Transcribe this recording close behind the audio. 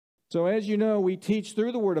So as you know, we teach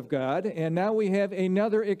through the Word of God, and now we have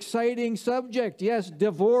another exciting subject. Yes,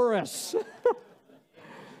 divorce.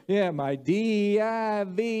 Yeah, my divorce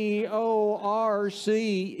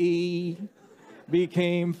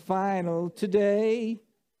became final today.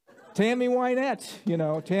 Tammy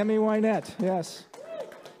Wynette, Tammy Wynette, yes.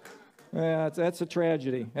 Yeah, that's a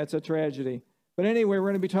tragedy. That's a tragedy. But anyway, we're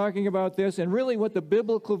going to be talking about this and really what the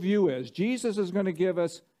biblical view is. Jesus is going to give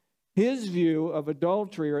us his view of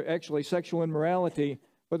adultery, or actually sexual immorality,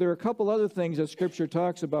 but there are a couple other things that Scripture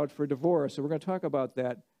talks about for divorce. So we're going to talk about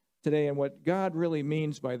that today and what God really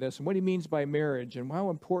means by this and what he means by marriage and how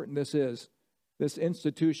important this is, this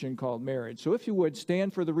institution called marriage. So if you would,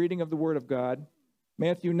 stand for the reading of the Word of God.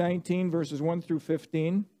 Matthew 19, verses 1 through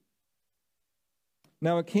 15.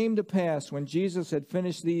 Now it came to pass, when Jesus had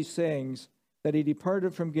finished these sayings, that he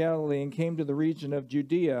departed from Galilee and came to the region of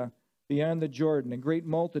Judea beyond the Jordan, and great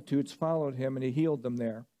multitudes followed him, and he healed them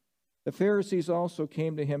there. The Pharisees also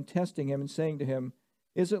came to him, testing him, and saying to him,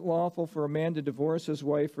 Is it lawful for a man to divorce his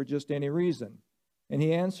wife for just any reason? And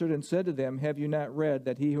he answered and said to them, Have you not read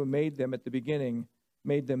that he who made them at the beginning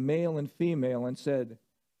made them male and female, and said,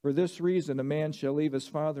 For this reason a man shall leave his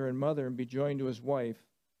father and mother and be joined to his wife,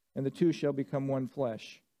 and the two shall become one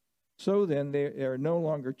flesh. So then they are no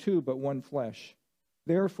longer two, but one flesh.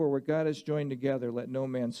 Therefore, what God has joined together, let no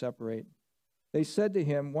man separate. They said to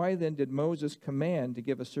him, Why then did Moses command to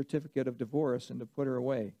give a certificate of divorce and to put her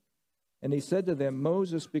away? And he said to them,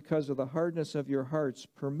 Moses, because of the hardness of your hearts,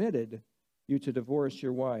 permitted you to divorce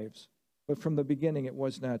your wives. But from the beginning it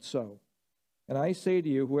was not so. And I say to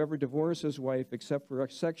you, whoever divorces his wife except for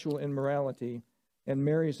sexual immorality and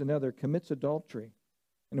marries another commits adultery.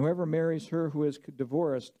 And whoever marries her who is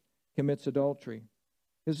divorced commits adultery.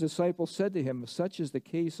 His disciples said to him, If such is the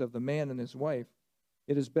case of the man and his wife,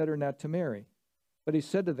 it is better not to marry. But he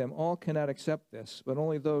said to them, All cannot accept this, but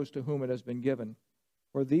only those to whom it has been given.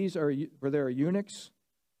 For there are eunuchs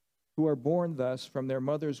who are born thus from their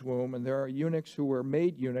mother's womb, and there are eunuchs who were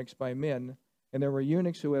made eunuchs by men, and there were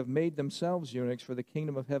eunuchs who have made themselves eunuchs for the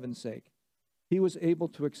kingdom of heaven's sake. He was able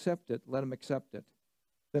to accept it, let him accept it.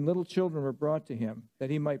 Then little children were brought to him,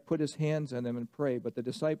 that he might put his hands on them and pray, but the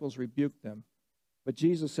disciples rebuked them. But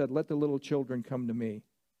Jesus said, Let the little children come to me,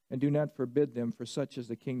 and do not forbid them, for such is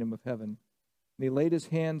the kingdom of heaven. And he laid his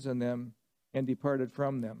hands on them and departed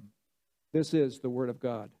from them. This is the word of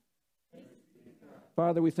God.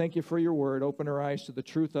 Father, we thank you for your word. Open our eyes to the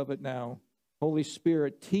truth of it now. Holy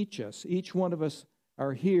Spirit, teach us. Each one of us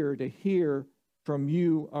are here to hear from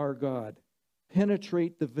you, our God.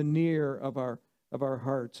 Penetrate the veneer of our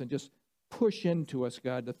hearts and just push into us,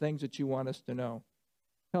 God, the things that you want us to know.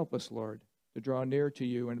 Help us, Lord, to draw near to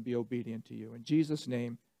you and to be obedient to you. In Jesus'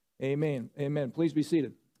 name, amen. Amen. Please be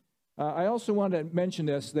seated. I also want to mention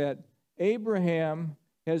this, that Abraham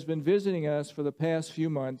has been visiting us for the past few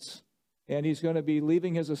months, and he's going to be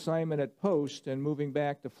leaving his assignment at Post and moving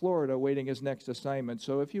back to Florida, waiting his next assignment.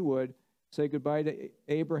 So if you would, say goodbye to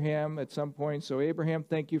Abraham at some point. So Abraham,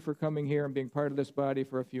 thank you for coming here and being part of this body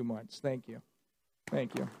for a few months. Thank you.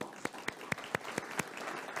 Thank you.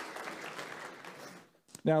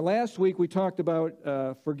 Now, last week we talked about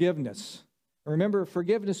forgiveness. Remember,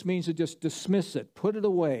 forgiveness means to just dismiss it, put it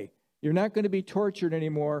away. You're not going to be tortured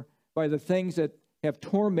anymore by the things that have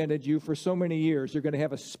tormented you for so many years. You're going to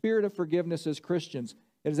have a spirit of forgiveness as Christians.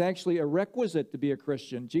 It is actually a requisite to be a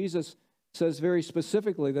Christian. Jesus says very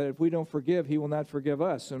specifically that if we don't forgive, he will not forgive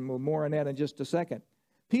us, and we'll more on that in just a second.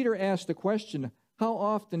 Peter asked the question, How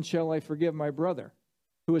often shall I forgive my brother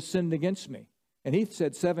who has sinned against me? And he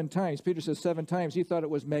said 7 times. Peter says 7 times. He thought it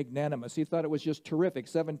was magnanimous. He thought it was just terrific,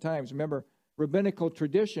 7 times. Remember, rabbinical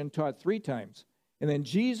tradition taught 3 times. And then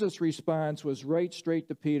Jesus' response was right straight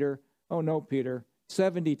to Peter. Oh, no, Peter,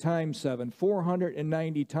 70 times 7,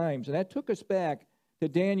 490 times. And that took us back to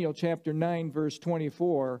Daniel chapter 9, verse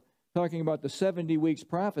 24, talking about the 70 weeks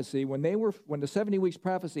prophecy. When the 70 weeks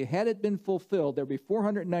prophecy, had it been fulfilled, there would be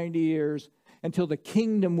 490 years until the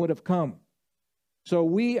kingdom would have come. So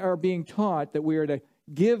we are being taught that we are to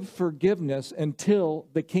give forgiveness until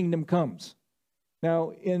the kingdom comes.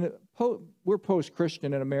 Now, we're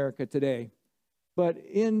post-Christian in America today. But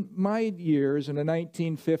in my years, in the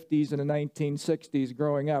 1950s and the 1960s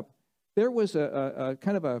growing up, there was a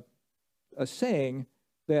kind of a saying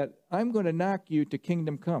that I'm going to knock you to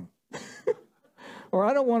kingdom come. Or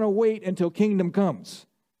I don't want to wait until kingdom comes.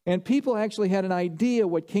 And people actually had an idea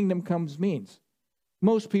what kingdom comes means.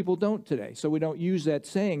 Most people don't today, so we don't use that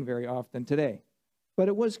saying very often today. But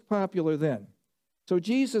it was popular then. So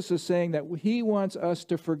Jesus is saying that he wants us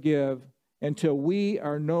to forgive until we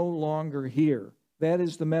are no longer here. That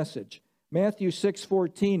is the message. Matthew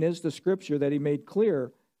 6:14 is the scripture that he made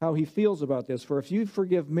clear how he feels about this. For if you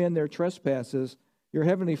forgive men their trespasses, your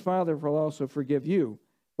heavenly Father will also forgive you.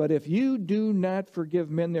 But if you do not forgive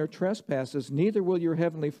men their trespasses, neither will your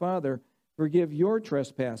heavenly Father forgive your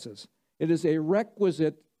trespasses. It is a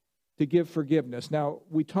requisite to give forgiveness. Now,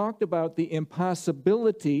 we talked about the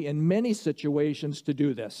impossibility in many situations to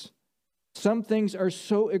do this. Some things are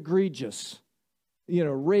so egregious,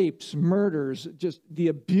 rapes, murders, just the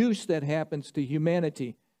abuse that happens to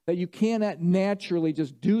humanity, that you cannot naturally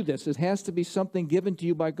just do this. It has to be something given to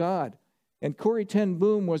you by God. And Corrie ten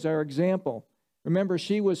Boom was our example. Remember,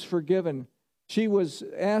 she was forgiven. She was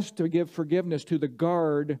asked to give forgiveness to the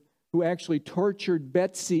guard who actually tortured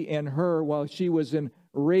Betsy and her while she was in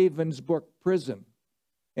Ravensbrück prison.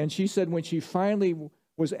 And she said when she finally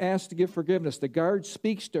was asked to give forgiveness, the guard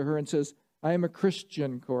speaks to her and says, I am a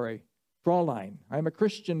Christian, Corrie. Fraulein, I am a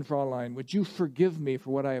Christian, Fraulein. Would you forgive me for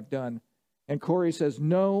what I have done? And Corrie says,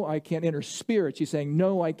 no, I can't. In her spirit, she's saying,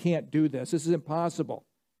 no, I can't do this. This is impossible.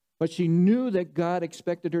 But she knew that God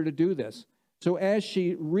expected her to do this. So as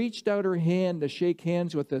she reached out her hand to shake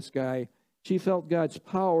hands with this guy, she felt God's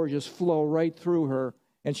power just flow right through her,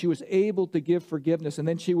 and she was able to give forgiveness, and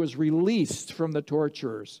then she was released from the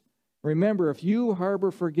torturers. Remember, if you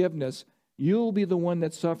harbor forgiveness, you'll be the one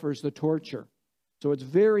that suffers the torture. So it's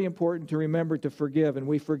very important to remember to forgive, and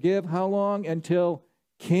we forgive how long? Until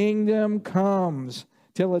kingdom comes,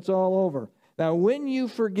 till it's all over. Now, when you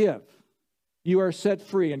forgive, you are set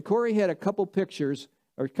free. And Corrie had a couple pictures,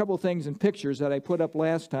 or a couple things in pictures that I put up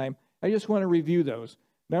last time. I just want to review those.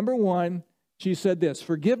 Number one, she said this: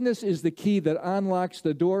 forgiveness is the key that unlocks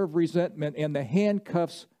the door of resentment and the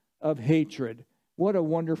handcuffs of hatred. What a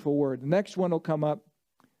wonderful word. The next one will come up.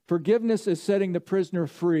 Forgiveness is setting the prisoner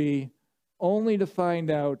free, only to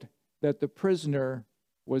find out that the prisoner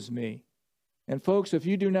was me. And folks, if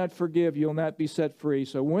you do not forgive, you'll not be set free.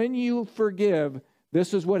 So when you forgive,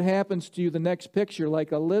 this is what happens to you. The next picture,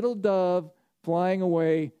 like a little dove flying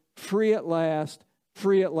away, free at last,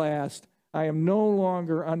 free at last. I am no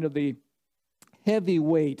longer under the heavy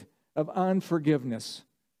weight of unforgiveness.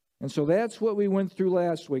 And so that's what we went through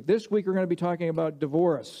last week. This week we're going to be talking about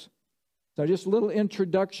divorce. So just a little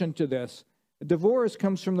introduction to this. Divorce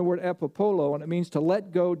comes from the word apopolo, and it means to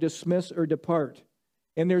let go, dismiss, or depart.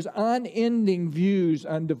 And there's unending views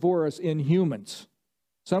on divorce in humans.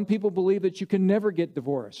 Some people believe that you can never get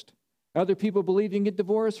divorced. Other people believe you can get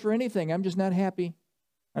divorced for anything. I'm just not happy.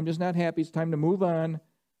 I'm just not happy. It's time to move on,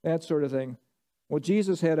 that sort of thing. Well,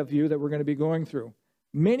 Jesus had a view that we're going to be going through.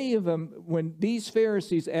 Many of them, when these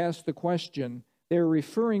Pharisees asked the question, they were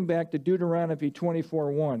referring back to Deuteronomy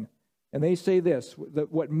 24:1. And they say this,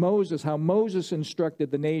 how Moses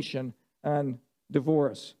instructed the nation on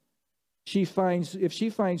divorce. If she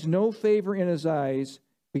finds no favor in his eyes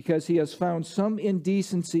because he has found some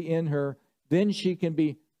indecency in her, then she can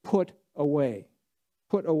be put away.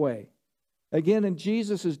 Put away. Again, in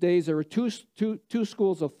Jesus' days, there were two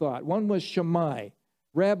schools of thought. One was Shammai,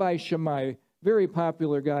 Rabbi Shammai, very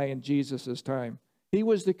popular guy in Jesus' time. He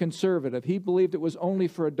was the conservative. He believed it was only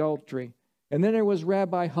for adultery. And then there was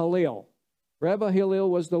Rabbi Hillel. Rabbi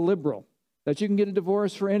Hillel was the liberal, that you can get a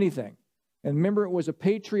divorce for anything. And remember, it was a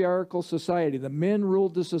patriarchal society. The men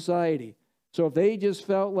ruled the society. So if they just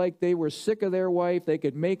felt like they were sick of their wife, they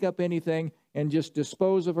could make up anything and just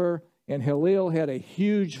dispose of her. And Hillel had a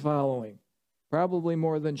huge following, probably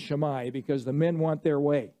more than Shammai, because the men want their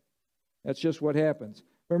way. That's just what happens.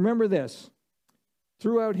 But remember this.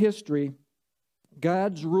 Throughout history,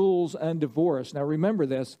 God's rules on divorce, now remember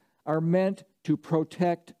this, are meant to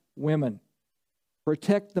protect women.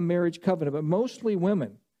 Protect the marriage covenant, but mostly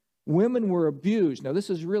women. Women were abused. Now,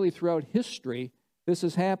 this is really throughout history. This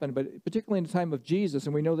has happened, but particularly in the time of Jesus,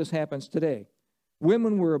 and we know this happens today.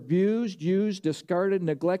 Women were abused, used, discarded,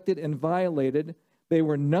 neglected, and violated. They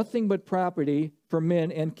were nothing but property for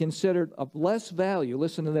men and considered of less value,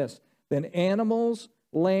 listen to this, than animals,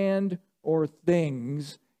 land, or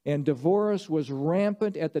things. And divorce was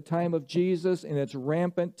rampant at the time of Jesus, and it's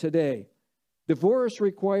rampant today. Divorce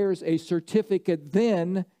requires a certificate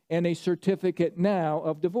then and a certificate now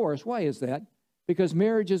of divorce. Why is that? Because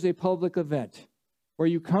marriage is a public event where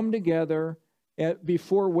you come together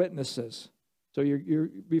before witnesses. So you're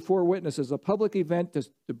before witnesses, a public event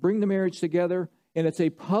to bring the marriage together, and it's a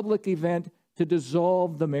public event to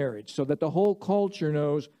dissolve the marriage so that the whole culture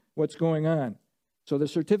knows what's going on. So the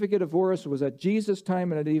certificate of divorce was at Jesus'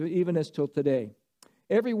 time, and it even is till today.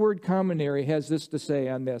 Every word commentary has this to say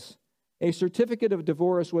on this. A certificate of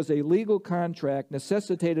divorce was a legal contract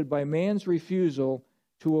necessitated by man's refusal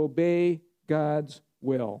to obey God's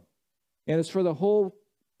will. And it's for the whole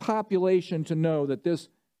population to know that this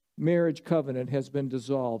marriage covenant has been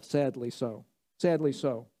dissolved, sadly so. Sadly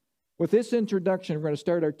so. with this introduction, we're going to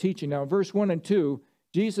start our teaching. Now, in verse 1 and 2,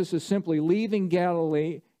 Jesus is simply leaving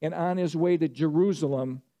Galilee and on his way to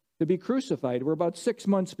Jerusalem to be crucified. We're about 6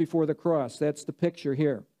 months before the cross. That's the picture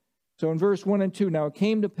here. So in verse 1 and 2, now it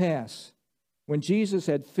came to pass, when Jesus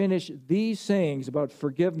had finished these sayings about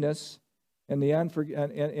forgiveness and the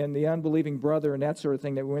unbelieving brother and that sort of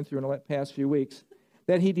thing that we went through in the past few weeks,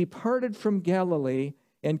 that he departed from Galilee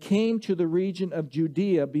and came to the region of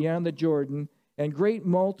Judea beyond the Jordan, and great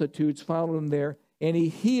multitudes followed him there, and he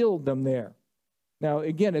healed them there. Now,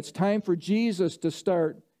 again, it's time for Jesus to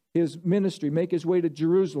start his ministry, make his way to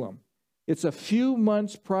Jerusalem. It's a few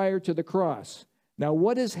months prior to the cross. Now,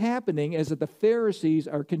 what is happening is that the Pharisees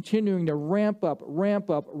are continuing to ramp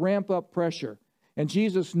up pressure. And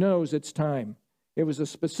Jesus knows it's time. It was a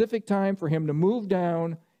specific time for him to move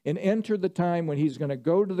down and enter the time when he's going to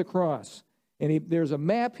go to the cross. And there's a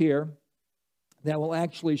map here that will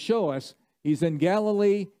actually show us he's in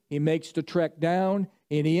Galilee, he makes the trek down,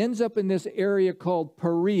 and he ends up in this area called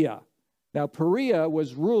Perea. Now, Perea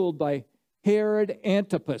was ruled by Herod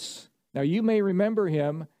Antipas. Now, you may remember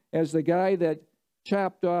him as the guy that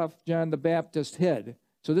chopped off John the Baptist's head.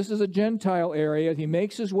 So this is a Gentile area. He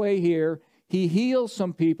makes his way here. He heals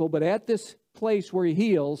some people, but at this place where he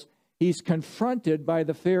heals, he's confronted by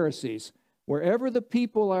the Pharisees. Wherever the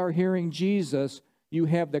people are hearing Jesus, you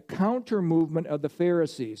have the counter movement of the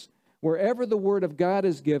Pharisees. Wherever the word of God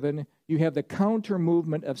is given, you have the counter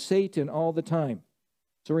movement of Satan all the time.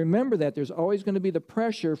 So remember that there's always going to be the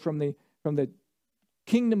pressure from the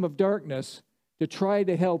kingdom of darkness to try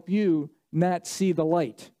to help you not see the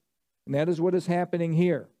light. And that is what is happening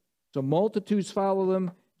here. So multitudes follow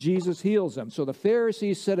them. Jesus heals them. So the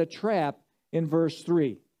Pharisees set a trap in verse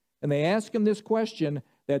 3. And they ask him this question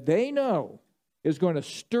that they know is going to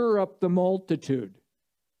stir up the multitude.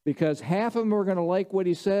 Because half of them are going to like what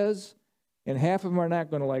he says, and half of them are not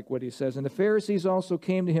going to like what he says. And the Pharisees also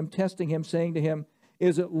came to him, testing him, saying to him,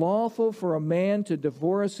 is it lawful for a man to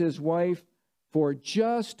divorce his wife for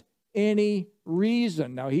just any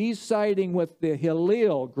reason? Now, he's siding with the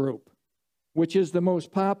Hillel group, which is the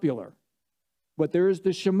most popular. But there is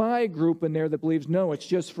the Shammai group in there that believes, no, it's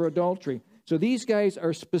just for adultery. So these guys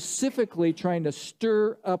are specifically trying to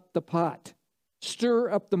stir up the pot, stir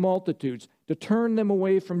up the multitudes, to turn them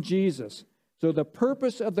away from Jesus. So the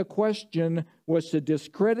purpose of the question was to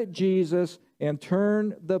discredit Jesus and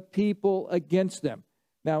turn the people against them.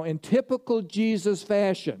 Now, in typical Jesus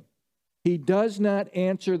fashion, he does not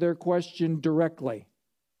answer their question directly.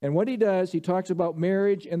 And what he does, he talks about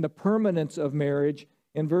marriage and the permanence of marriage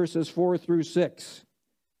in verses 4 through 6.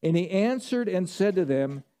 And he answered and said to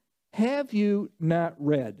them, have you not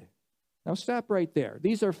read? Now stop right there.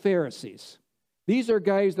 These are Pharisees. These are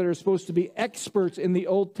guys that are supposed to be experts in the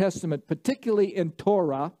Old Testament, particularly in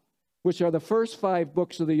Torah, which are the first 5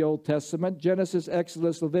 books of the Old Testament, Genesis,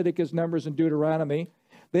 Exodus, Leviticus, Numbers, and Deuteronomy.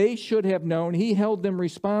 They should have known. He held them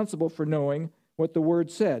responsible for knowing what the word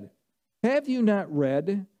said. Have you not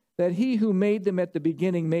read that he who made them at the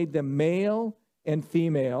beginning made them male and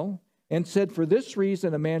female, and said, for this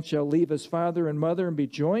reason a man shall leave his father and mother and be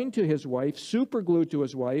joined to his wife, superglued to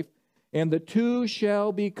his wife, and the two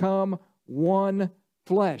shall become one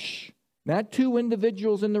flesh. Not 2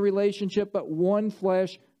 individuals in the relationship, but one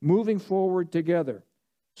flesh moving forward together.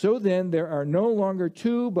 So then there are no longer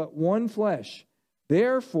 2, but one flesh.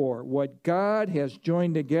 Therefore, what God has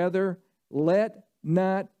joined together, let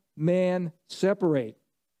not man separate.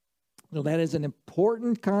 Now, that is an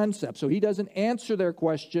important concept. So he doesn't answer their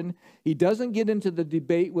question. He doesn't get into the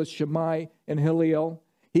debate with Shammai and Hillel.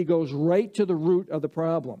 He goes right to the root of the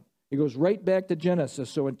problem. He goes right back to Genesis.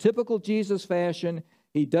 So in typical Jesus fashion,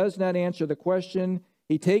 he does not answer the question.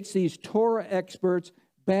 He takes these Torah experts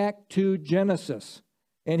back to Genesis.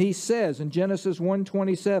 And he says in Genesis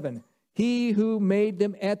 1:27, he who made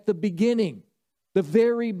them at the beginning, the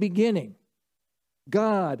very beginning,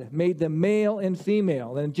 God made them male and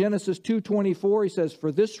female. And in Genesis 2:24, he says,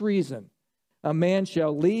 for this reason, a man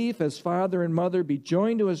shall leave his father and mother, be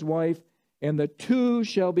joined to his wife, and the two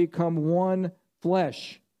shall become one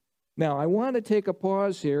flesh. Now, I want to take a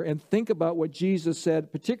pause here and think about what Jesus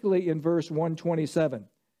said, particularly in verse 127.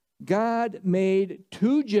 God made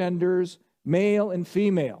 2 genders, male and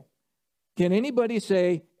female. Can anybody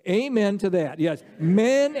say amen to that? Yes,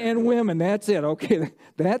 men and women, that's it. Okay,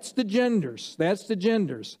 that's the genders. That's the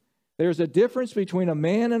genders. There's a difference between a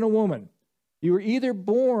man and a woman. You are either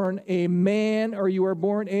born a man or you are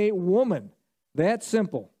born a woman. That's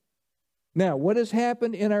simple. Now, what has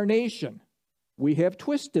happened in our nation? We have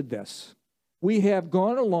twisted this. We have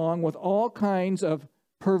gone along with all kinds of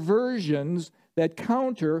perversions that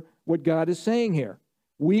counter what God is saying here.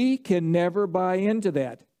 We can never buy into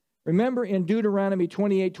that. Remember in Deuteronomy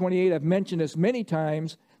 28:28, I've mentioned this many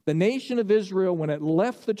times, the nation of Israel, when it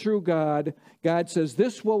left the true God, God says,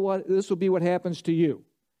 this will be what happens to you.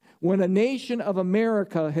 When a nation of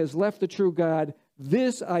America has left the true God,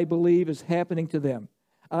 this, I believe, is happening to them.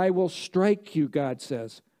 I will strike you, God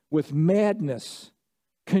says, with madness,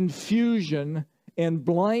 confusion, and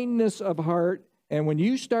blindness of heart. And when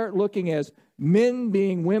you start looking as men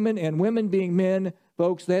being women and women being men,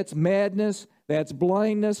 folks, that's madness, that's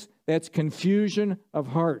blindness, that's confusion of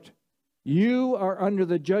heart. You are under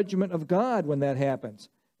the judgment of God when that happens.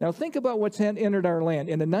 Now think about what's entered our land.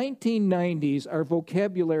 In the 1990s, our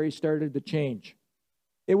vocabulary started to change.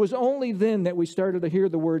 It was only then that we started to hear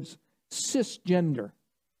the words cisgender,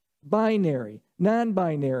 binary,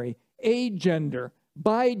 non-binary, agender,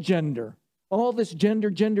 bigender, all this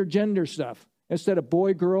gender stuff, instead of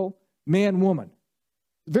boy, girl, man, woman.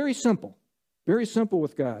 Very simple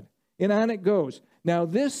with God. And on it goes. Now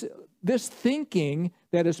this thinking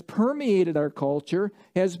that has permeated our culture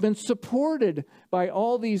has been supported by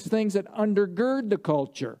all these things that undergird the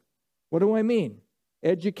culture. What do I mean?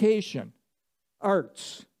 Education,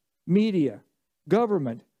 arts, media,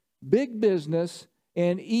 government, big business,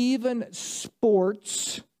 and even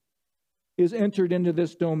sports is entered into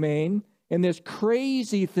this domain. And this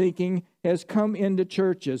crazy thinking has come into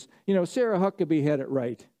churches. You know, Sarah Huckabee had it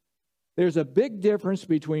right. There's a big difference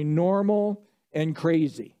between normal and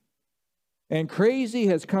crazy. And crazy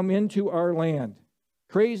has come into our land.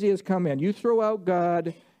 Crazy has come in. You throw out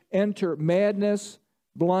God, enter madness,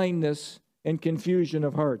 blindness, and confusion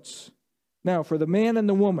of hearts. Now, for the man and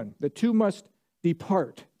the woman, the two must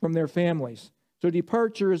depart from their families. So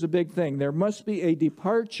departure is a big thing. There must be a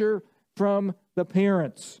departure from the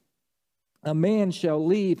parents. A man shall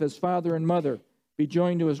leave his father and mother, be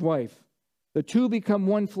joined to his wife. The two become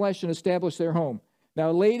one flesh and establish their home.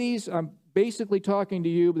 Now, ladies, I'm basically talking to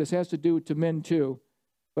you, but this has to do to men too.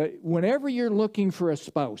 But whenever you're looking for a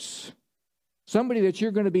spouse, somebody that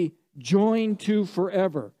you're going to be joined to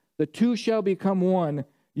forever, the two shall become one,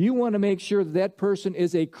 you want to make sure that that person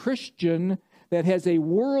is a Christian that has a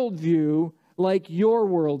worldview like your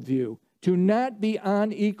worldview, to not be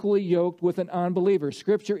unequally yoked with an unbeliever.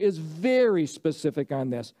 Scripture is very specific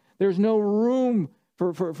on this. There's no room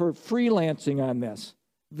for freelancing on this.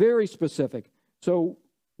 Very specific. So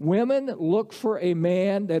women, look for a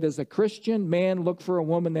man that is a Christian. Man, look for a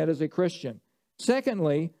woman that is a Christian.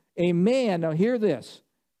 Secondly, a man, now hear this,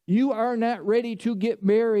 you are not ready to get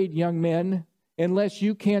married, young men, unless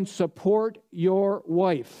you can support your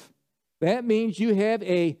wife. That means you have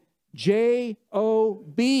a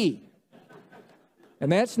J-O-B.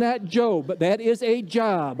 And that's not Job, but that is a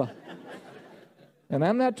job. And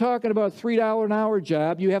I'm not talking about a $3 an hour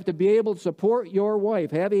job. You have to be able to support your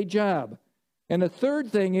wife, have a job. And the third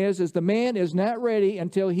thing is the man is not ready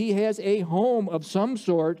until he has a home of some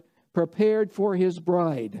sort prepared for his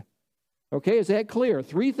bride. Okay, is that clear?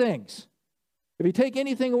 3 things. If you take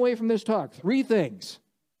anything away from this talk, 3 things.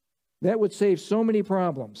 That would save so many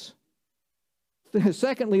problems.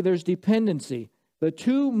 Secondly, there's dependency. The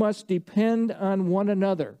two must depend on one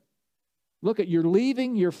another. Look, you're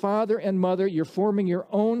leaving your father and mother. You're forming your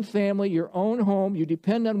own family, your own home. You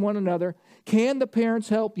depend on one another. Can the parents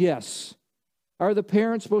help? Yes. Are the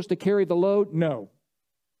parents supposed to carry the load? No.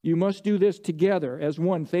 You must do this together as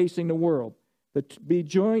one facing the world. Be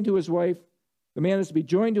joined to his wife. The man is to be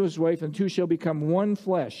joined to his wife, and two shall become one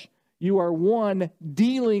flesh. You are one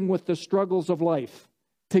dealing with the struggles of life.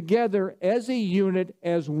 Together as a unit,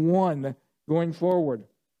 as one, going forward.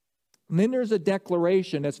 And then there's a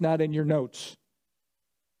declaration that's not in your notes.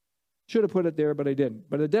 Should have put it there, but I didn't.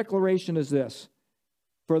 But a declaration is this.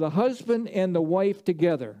 For the husband and the wife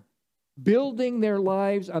together, building their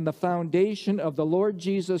lives on the foundation of the Lord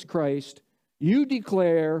Jesus Christ, you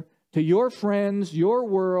declare to your friends, your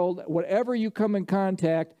world, whatever you come in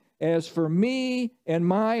contact, as for me and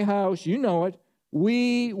my house, you know it,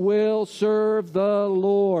 we will serve the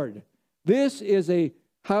Lord. This is a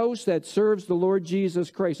house that serves the Lord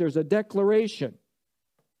Jesus Christ. There's a declaration.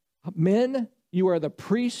 Men, you are the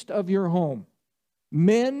priest of your home.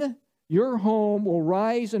 Men, your home will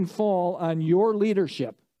rise and fall on your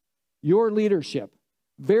leadership. Your leadership.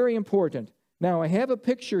 Very important. Now, I have a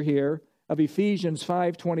picture here of Ephesians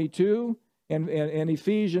 5:22 and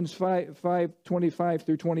Ephesians 5:25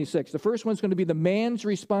 through 26. The first one's going to be the man's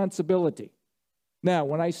responsibility. Now,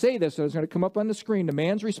 when I say this, it's going to come up on the screen, the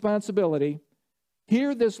man's responsibility.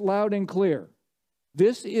 Hear this loud and clear.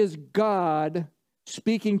 This is God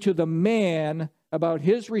speaking to the man about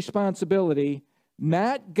his responsibility,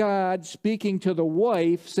 not God speaking to the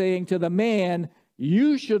wife, saying to the man,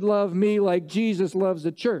 you should love me like Jesus loves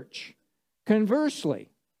the church.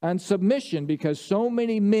 Conversely, on submission, because so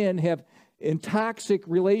many men have, in toxic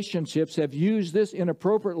relationships, have used this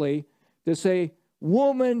inappropriately to say,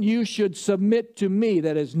 woman, you should submit to me.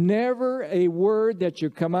 That is never a word that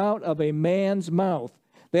should come out of a man's mouth.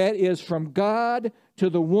 That is from God to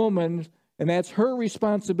the woman, and that's her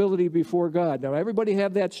responsibility before God. Now, everybody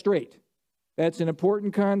have that straight. That's an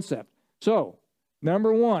important concept. So,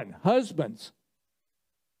 number one, husbands.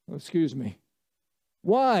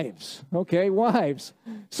 Wives. Okay, wives.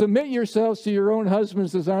 Submit yourselves to your own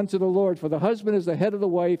husbands as unto the Lord. For the husband is the head of the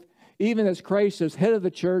wife, even as Christ is head of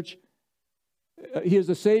the church. He is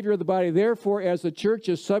the Savior of the body. Therefore, as the church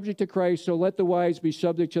is subject to Christ, so let the wives be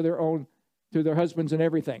subject to their husbands in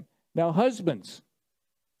everything. Now, husbands,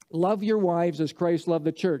 love your wives as Christ loved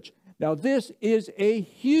the church. Now, this is a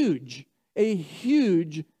huge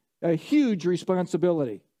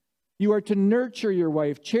responsibility. You are to nurture your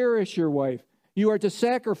wife, cherish your wife. You are to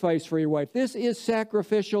sacrifice for your wife. This is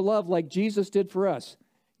sacrificial love, like Jesus did for us.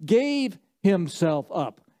 Gave himself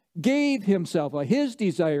up, his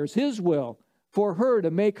desires, his will, for her to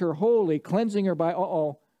make her holy, cleansing her by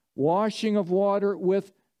washing of water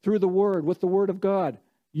with the word of God.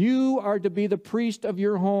 You are to be the priest of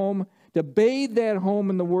your home, to bathe that home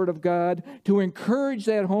in the word of God, to encourage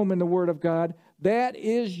that home in the word of God. That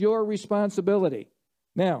is your responsibility.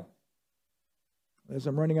 Now, as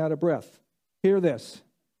I'm running out of breath, hear this.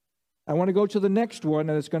 I want to go to the next one,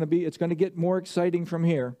 and it's going to get more exciting from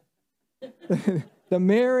here. The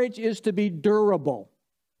marriage is to be durable.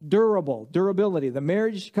 Durability. The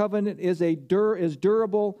marriage covenant is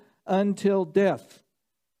durable until death.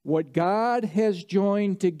 What God has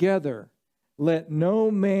joined together, let no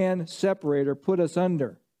man separate or put us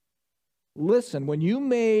under. Listen, when you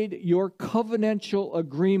made your covenantal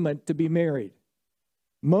agreement to be married,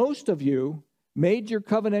 most of you made your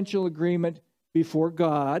covenantal agreement before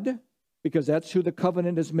God, because that's who the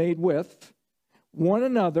covenant is made with, one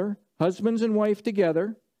another, husbands and wife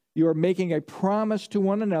together. You are making a promise to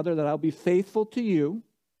one another that I'll be faithful to you.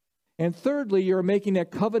 And thirdly, you're making a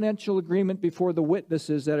covenantal agreement before the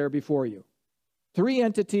witnesses that are before you. Three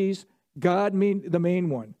entities, God the main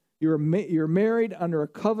one. You're married under a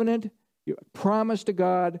covenant. You promise to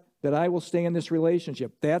God that I will stay in this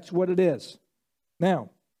relationship. That's what it is. Now,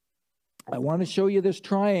 I want to show you this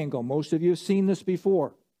triangle. Most of you have seen this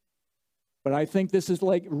before, but I think this is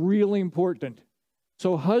really important.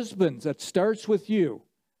 So husbands, that starts with you.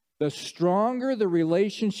 The stronger the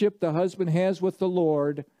relationship the husband has with the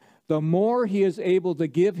Lord, the more he is able to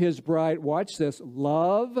give his bride, watch this,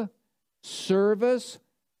 love, service,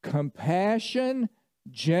 compassion,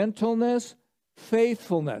 gentleness,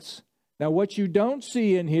 faithfulness. Now, what you don't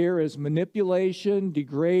see in here is manipulation,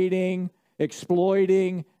 degrading,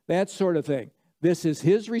 exploiting, that sort of thing. This is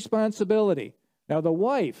his responsibility. Now, the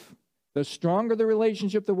wife, the stronger the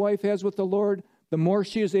relationship the wife has with the Lord, the more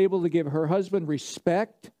she is able to give her husband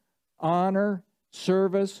respect, honor,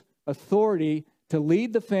 service, authority to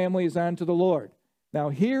lead the families onto the Lord. Now,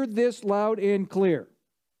 hear this loud and clear.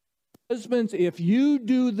 Husbands, if you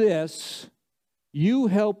do this, you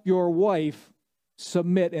help your wife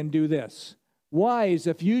submit and do this. Wives,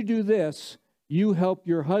 if you do this, you help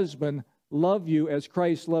your husband love you as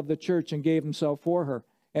Christ loved the church and gave himself for her.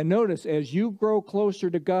 And notice, as you grow closer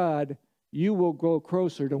to God, you will grow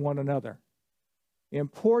closer to one another.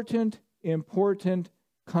 Important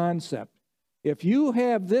concept. If you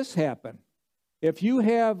have this happen, if you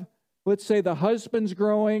have, let's say, the husband's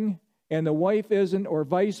growing and the wife isn't, or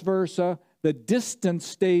vice versa, the distance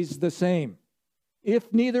stays the same.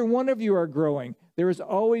 If neither one of you are growing, there is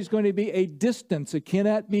always going to be a distance. It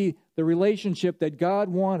cannot be the relationship that God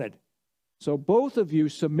wanted. So both of you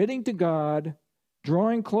submitting to God,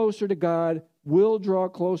 drawing closer to God, will draw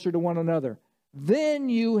closer to one another. Then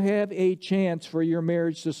you have a chance for your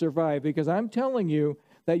marriage to survive, because I'm telling you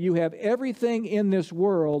that you have everything in this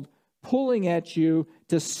world pulling at you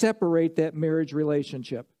to separate that marriage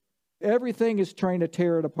relationship. Everything is trying to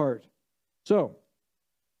tear it apart. So,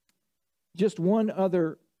 just one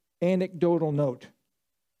other anecdotal note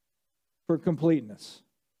for completeness.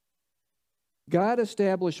 God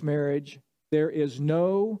established marriage. There is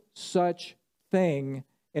no such thing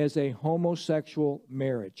as a homosexual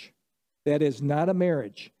marriage. That is not a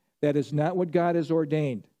marriage. That is not what God has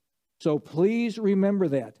ordained. So please remember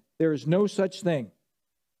that. There is no such thing.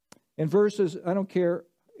 In verses, I don't care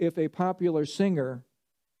if a popular singer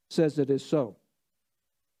says it is so.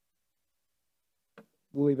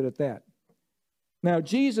 We'll leave it at that. Now,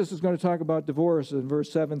 Jesus is going to talk about divorce in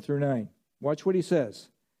verse 7 through 9. Watch what he says.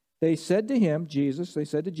 They said to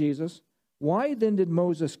Jesus, why then did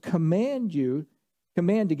Moses command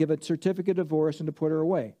to give a certificate of divorce and to put her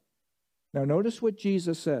away? Now notice what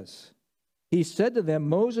Jesus says. He said to them,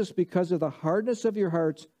 Moses, because of the hardness of your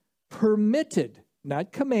hearts, permitted,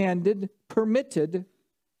 not commanded, permitted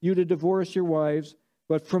you to divorce your wives.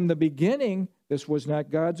 But from the beginning, this was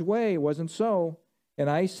not God's way. It wasn't so. And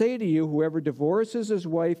I say to you, whoever divorces his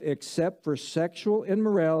wife except for sexual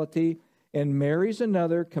immorality and marries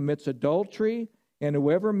another commits adultery, and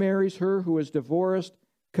whoever marries her who is divorced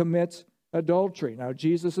commits adultery. Now,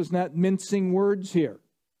 Jesus is not mincing words here.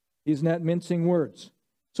 He's not mincing words.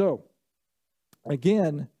 So,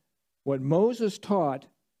 again, what Moses taught,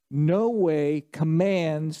 no way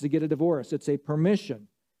commands to get a divorce. It's a permission.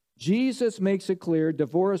 Jesus makes it clear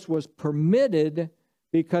divorce was permitted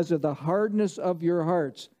because of the hardness of your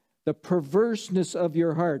hearts, the perverseness of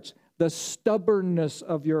your hearts, the stubbornness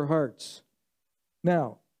of your hearts.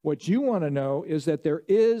 Now, what you want to know is that there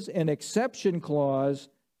is an exception clause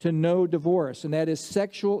to no divorce, and that is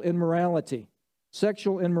sexual immorality.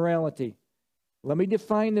 Sexual immorality. Let me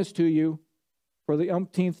define this to you for the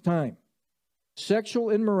umpteenth time. Sexual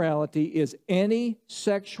immorality is any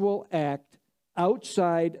sexual act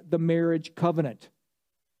outside the marriage covenant.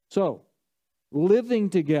 So, living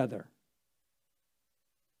together,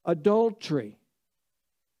 adultery,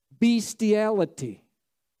 bestiality,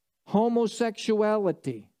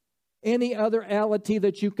 homosexuality, any other ality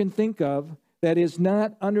that you can think of that is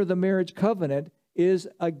not under the marriage covenant is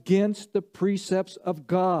against the precepts of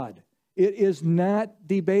God. It is not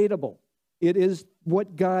debatable. It is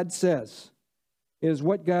what God says. It is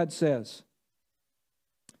what God says.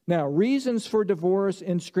 Now, reasons for divorce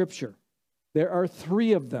in Scripture. There are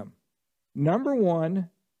 3 of them. Number 1,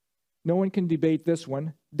 no one can debate this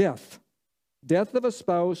one, death. Death of a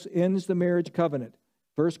spouse ends the marriage covenant.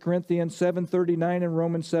 1 Corinthians 7:39 and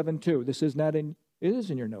Romans 7:2. This is not in, it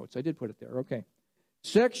is in your notes. I did put it there. Okay.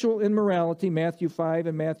 Sexual immorality, Matthew 5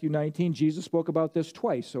 and Matthew 19. Jesus spoke about this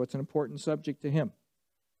twice, so it's an important subject to him.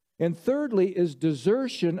 And thirdly is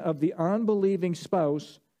desertion of the unbelieving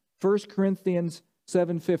spouse, 1 Corinthians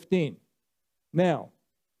 7:15. Now,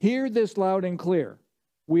 hear this loud and clear.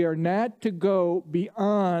 We are not to go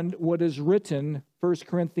beyond what is written, 1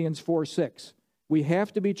 Corinthians 4:6. We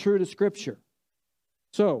have to be true to Scripture.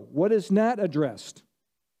 So, what is not addressed?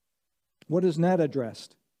 What is not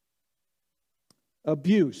addressed?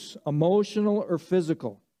 Abuse, emotional or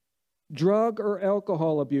physical. Drug or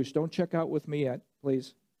alcohol abuse. Don't check out with me yet,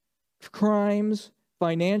 please. Crimes,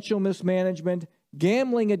 financial mismanagement,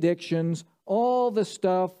 gambling addictions, all the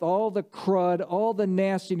stuff, all the crud, all the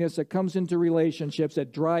nastiness that comes into relationships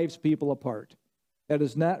that drives people apart. That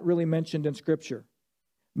is not really mentioned in Scripture.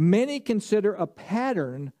 Many consider a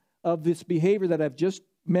pattern of this behavior that I've just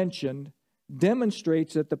mentioned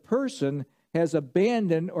demonstrates that the person has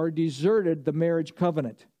abandoned or deserted the marriage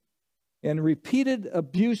covenant. And repeated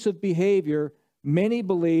abusive behavior, many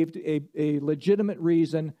believed a legitimate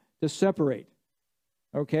reason to separate.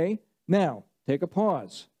 Okay? Now, take a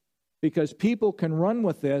pause. Because people can run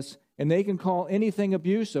with this and they can call anything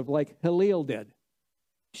abusive, like Hillel did.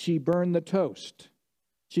 She burned the toast.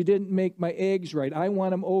 She didn't make my eggs right. I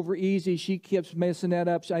want them over easy. She keeps messing that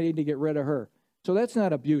up. So I need to get rid of her. So that's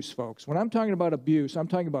not abuse, folks. When I'm talking about abuse, I'm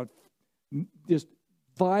talking about just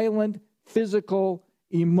violent, physical,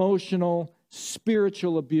 emotional,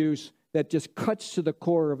 spiritual abuse that just cuts to the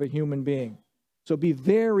core of a human being. So be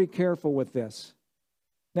very careful with this.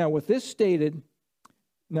 Now, with this stated,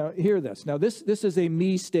 now hear this. Now, this is a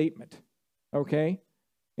me statement, okay?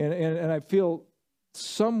 And I feel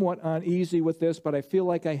somewhat uneasy with this, but I feel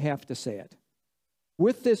like I have to say it.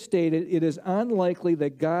 With this stated, it is unlikely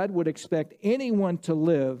that God would expect anyone to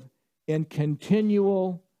live in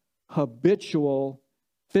continual, habitual,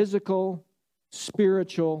 physical,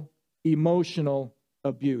 spiritual, emotional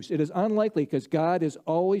abuse. It is unlikely because God is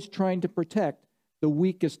always trying to protect the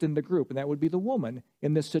weakest in the group, and that would be the woman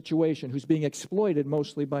in this situation who's being exploited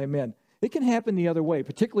mostly by men. It can happen the other way,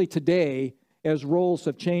 particularly today as roles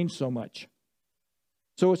have changed so much.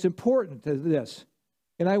 So it's important to this,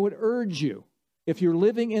 and I would urge you, if you're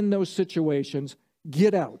living in those situations,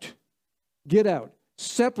 get out. Get out.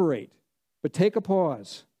 Separate, but take a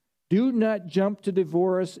pause. Do not jump to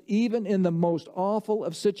divorce, even in the most awful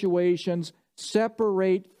of situations.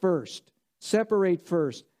 Separate first. Separate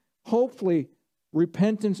first. Hopefully,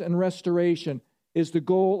 repentance and restoration is the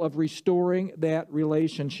goal of restoring that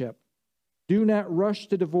relationship. Do not rush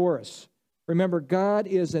to divorce. Remember, God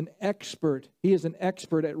is an expert. He is an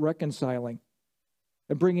expert at reconciling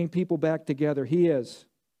and bringing people back together. He is.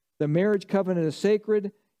 The marriage covenant is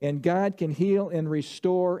sacred, and God can heal and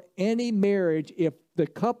restore any marriage if the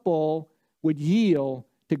couple would yield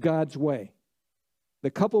to God's way.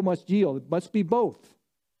 The couple must yield. It must be both,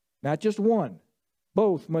 not just one.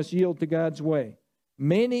 Both must yield to God's way.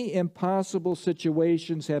 Many impossible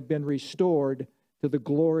situations have been restored to the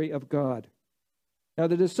glory of God. Now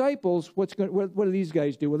the disciples, what do these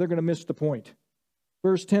guys do? Well, they're going to miss the point.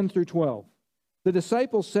 Verse 10 through 12. The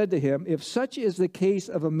disciples said to him, if such is the case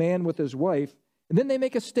of a man with his wife, and then they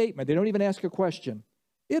make a statement. They don't even ask a question.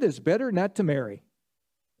 It is better not to marry.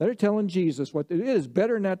 They're telling Jesus it is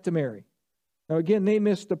better not to marry. Now again, they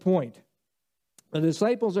missed the point. The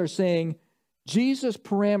disciples are saying Jesus'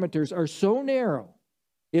 parameters are so narrow,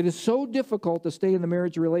 it is so difficult to stay in the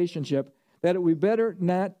marriage relationship that it would be better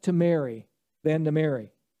not to marry than to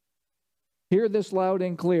marry. Hear this loud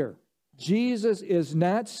and clear. Jesus is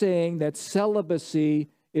not saying that celibacy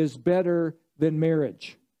is better than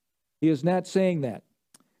marriage. He is not saying that.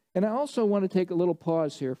 And I also want to take a little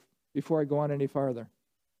pause here before I go on any farther.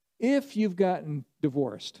 If you've gotten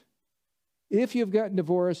divorced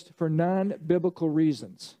for non-biblical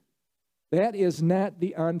reasons, that is not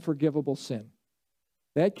the unforgivable sin.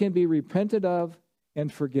 That can be repented of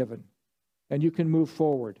and forgiven, and you can move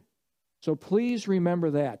forward. So please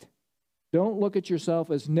remember that. Don't look at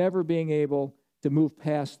yourself as never being able to move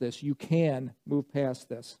past this. You can move past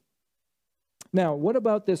this. Now, what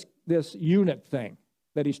about this eunuch thing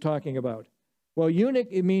that he's talking about? Well, eunuch,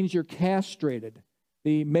 it means you're castrated.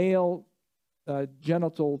 The male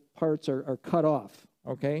genital parts are cut off,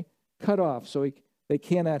 okay? Cut off, so they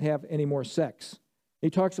cannot have any more sex. He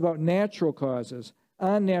talks about natural causes,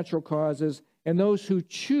 unnatural causes, and those who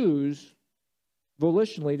choose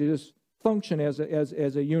volitionally to just function as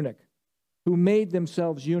a eunuch, who made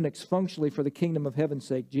themselves eunuchs functionally for the kingdom of heaven's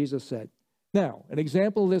sake, Jesus said. Now, an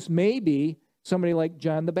example of this may be somebody like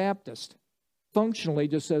John the Baptist. Functionally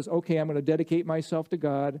just says, okay, I'm going to dedicate myself to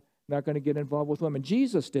God, not going to get involved with women.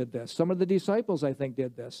 Jesus did this. Some of the disciples, I think,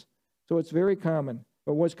 did this. So it's very common,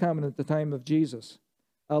 or was common at the time of Jesus.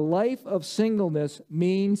 A life of singleness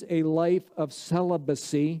means a life of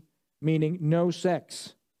celibacy, meaning no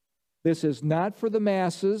sex. This is not for the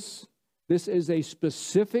masses. This is a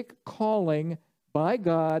specific calling by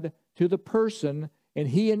God to the person, and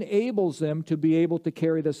He enables them to be able to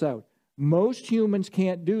carry this out. Most humans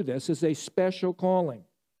can't do this. It's a special calling.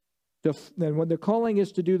 And when the calling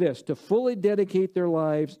is to do this, to fully dedicate their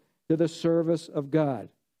lives to the service of God.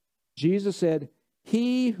 Jesus said,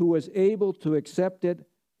 he who is able to accept it,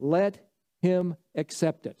 let him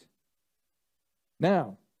accept it.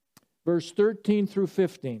 Now, verse 13 through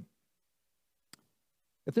 15.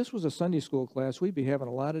 If this was a Sunday school class, we'd be having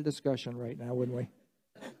a lot of discussion right now, wouldn't we?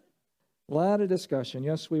 A lot of discussion.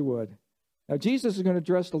 Yes, we would. Now, Jesus is going to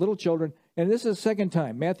address the little children, and this is the second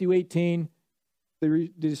time. Matthew 18,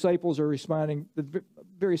 the disciples are responding the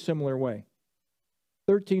very similar way.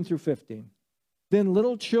 13 through 15. Then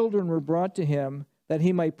little children were brought to him that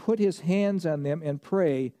he might put his hands on them and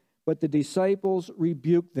pray, but the disciples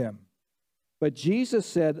rebuked them. But Jesus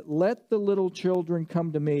said, let the little children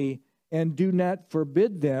come to me, and do not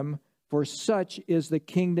forbid them, for such is the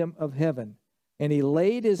kingdom of heaven. And he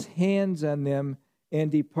laid his hands on them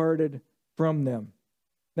and departed from them.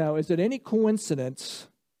 Now, is it any coincidence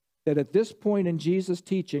that at this point in Jesus'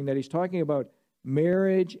 teaching that he's talking about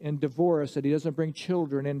marriage and divorce, that he doesn't bring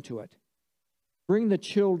children into it? Bring the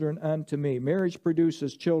children unto me. Marriage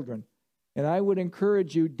produces children. And I would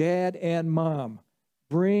encourage you, dad and mom,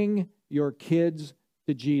 bring your kids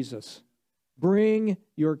to Jesus. Bring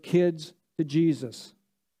your kids to Jesus.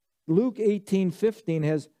 Luke 18:15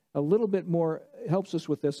 has a little bit more, helps us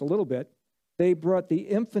with this a little bit. They brought the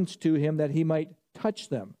infants to him that he might touch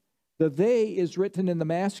them. The they is written in the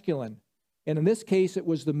masculine. And in this case, it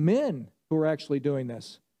was the men who were actually doing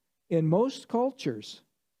this. In most cultures,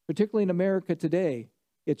 particularly in America today,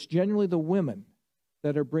 it's generally the women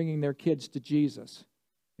that are bringing their kids to Jesus.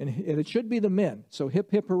 And it should be the men. So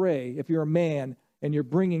hip, hip, hooray if you're a man and you're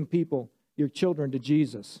bringing people, your children, to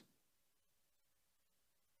Jesus.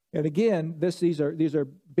 And again, these are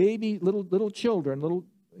baby little children.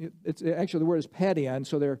 It's actually, the word is padion,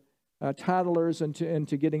 so they're toddlers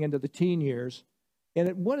into getting into the teen years.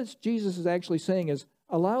 And what Jesus is actually saying is,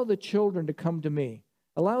 allow the children to come to me.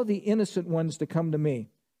 Allow the innocent ones to come to me.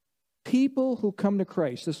 People who come to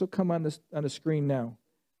Christ, this will come on the screen now,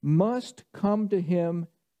 must come to him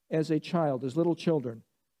as a child, as little children.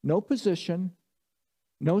 No position,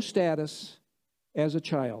 no status, as a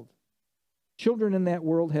child. Children in that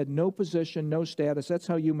world had no position, no status. That's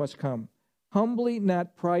how you must come. Humbly,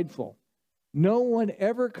 not prideful. No one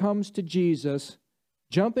ever comes to Jesus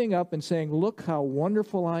jumping up and saying, look how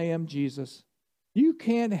wonderful I am, Jesus. You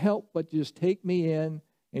can't help but just take me in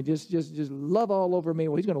and just love all over me.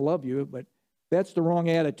 Well, he's going to love you, but that's the wrong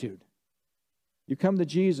attitude. You come to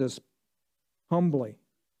Jesus humbly.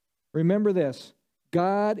 Remember this.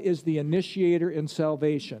 God is the initiator in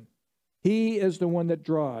salvation. He is the one that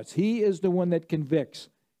draws. He is the one that convicts.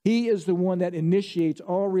 He is the one that initiates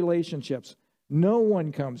all relationships. No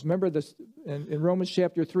one comes. Remember this in Romans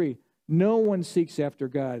chapter 3. No one seeks after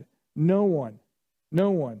God. No one.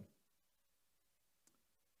 No one.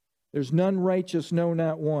 There's none righteous, no,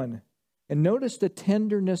 not one. And notice the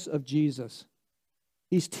tenderness of Jesus.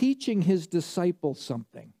 He's teaching his disciples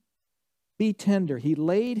something. Be tender. He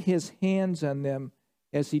laid his hands on them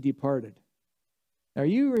as he departed. Now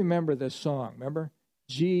you remember this song, remember?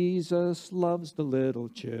 Jesus loves the little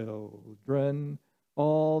children,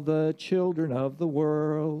 all the children of the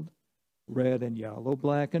world. Red and yellow,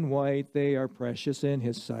 black and white, they are precious in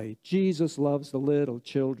his sight. Jesus loves the little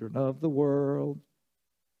children of the world.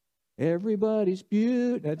 Everybody's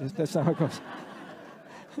beautiful. That's not how it goes.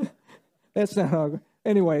 That's not how it goes.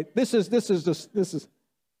 Anyway, this is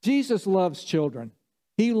Jesus loves children.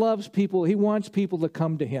 He loves people. He wants people to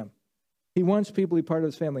come to him. He wants people to be part of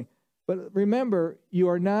his family. But remember, you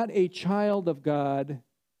are not a child of God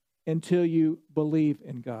until you believe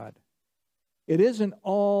in God. It isn't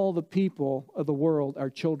all the people of the world are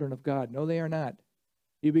children of God. No, they are not.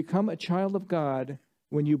 You become a child of God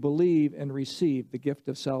when you believe and receive the gift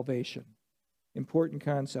of salvation. Important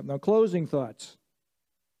concept. Now, closing thoughts.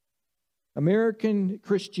 American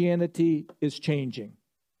Christianity is changing,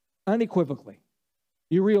 unequivocally.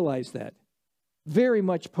 You realize that. Very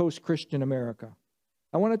much post-Christian America.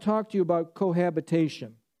 I want to talk to you about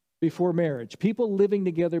cohabitation before marriage. People living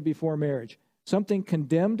together before marriage. Something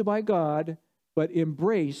condemned by God, but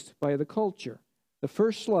embraced by the culture. The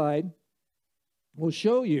first slide will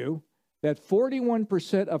show you that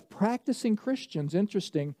 41% of practicing Christians,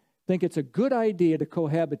 interesting, think it's a good idea to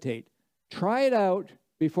cohabitate. Try it out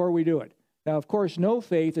before we do it. Now, of course, no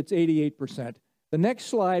faith, it's 88%. The next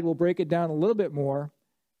slide will break it down a little bit more.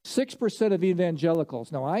 6% of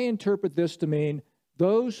evangelicals. Now, I interpret this to mean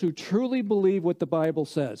those who truly believe what the Bible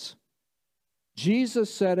says.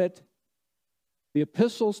 Jesus said it. The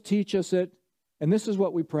epistles teach us it. And this is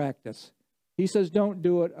what we practice. He says, don't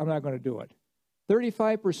do it. I'm not going to do it.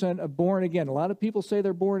 35% of born again. A lot of people say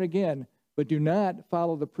they're born again, but do not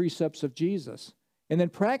follow the precepts of Jesus. And then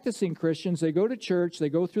practicing Christians, they go to church, they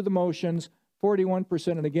go through the motions, 41%,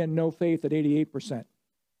 and again, no faith at 88%.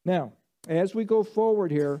 Now, as we go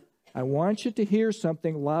forward here, I want you to hear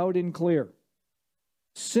something loud and clear.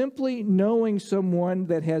 Simply knowing someone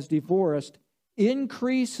that has divorced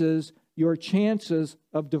increases your chances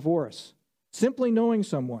of divorce. Simply knowing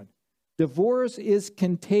someone. Divorce is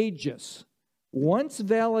contagious. Once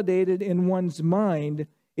validated in one's mind,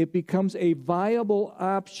 it becomes a viable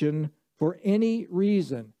option for any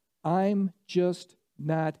reason. I'm just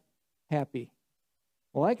not happy.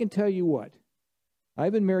 Well, I can tell you what.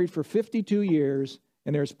 I've been married for 52 years,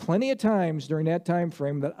 and there's plenty of times during that time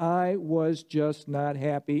frame that I was just not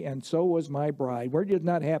happy, and so was my bride. We're just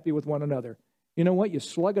not happy with one another. You know what? You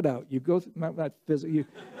slug it out. You go not physically.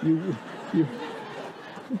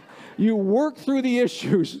 You work through the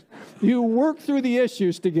issues. You work through the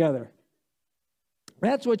issues together.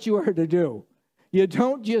 That's what you are to do. You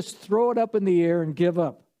don't just throw it up in the air and give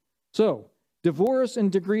up. So, divorce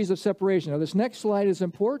and degrees of separation. Now, this next slide is an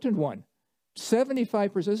important one.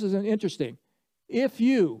 75%, this is interesting. If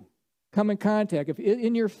you come in contact, if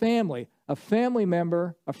in your family, a family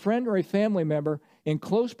member, a friend or a family member in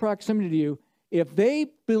close proximity to you, if they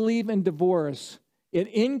believe in divorce, it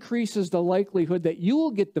increases the likelihood that you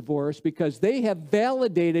will get divorced because they have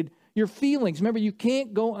validated your feelings. Remember, you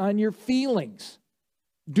can't go on your feelings.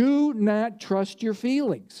 Do not trust your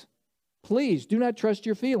feelings. Please, do not trust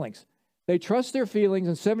your feelings. They trust their feelings,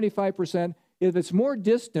 and 75%. If it's more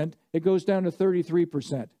distant, it goes down to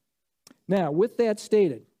 33%. Now, with that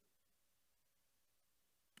stated,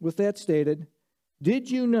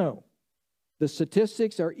 did you know the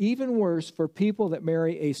statistics are even worse for people that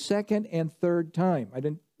marry a second and third time?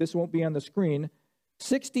 This won't be on the screen.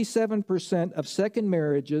 67% of second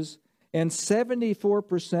marriages and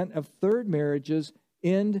 74% of third marriages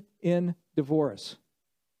end in divorce.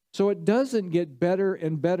 So it doesn't get better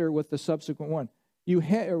and better with the subsequent one.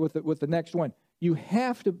 With the next one. You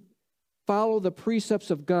have to follow the precepts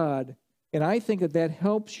of God, and I think that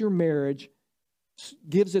helps your marriage,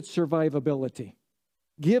 gives it survivability.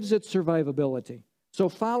 So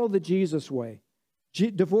follow the Jesus way.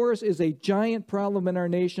 Divorce is a giant problem in our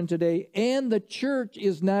nation today, and the church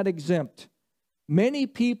is not exempt. Many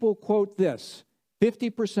people quote this,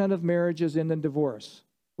 50% of marriages end in divorce,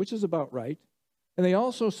 which is about right. And they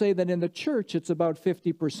also say that in the church it's about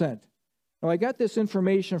 50%. Now, I got this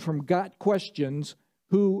information from Got Questions,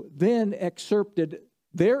 who then excerpted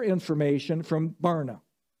their information from Barna.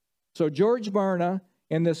 So George Barna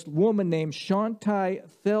and this woman named Shaunti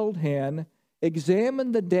Feldhahn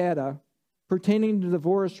examined the data pertaining to the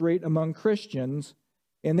divorce rate among Christians,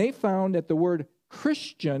 and they found that the word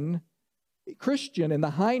Christian in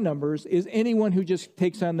the high numbers is anyone who just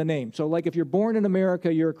takes on the name. So like if you're born in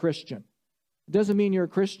America, you're a Christian. It doesn't mean you're a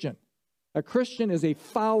Christian. A Christian is a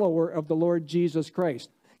follower of the Lord Jesus Christ.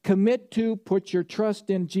 Commit to, put your trust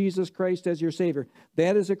in Jesus Christ as your Savior.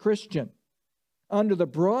 That is a Christian. Under the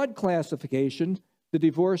broad classification, the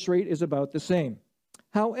divorce rate is about the same.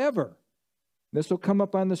 However, this will come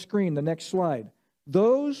up on the screen, the next slide.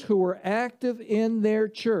 Those who are active in their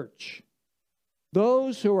church,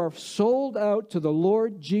 those who are sold out to the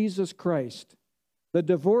Lord Jesus Christ, the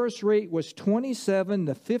divorce rate was 27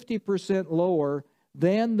 to 50% lower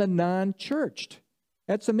than the non-churched.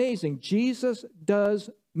 That's amazing. Jesus does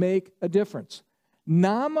make a difference.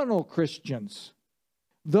 Nominal Christians,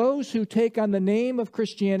 those who take on the name of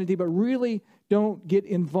Christianity but really don't get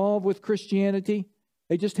involved with Christianity,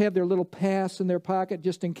 they just have their little pass in their pocket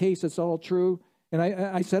just in case it's all true. And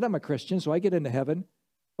I said I'm a Christian, so I get into heaven.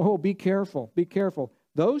 Oh, be careful, be careful.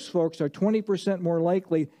 Those folks are 20% more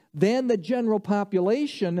likely than the general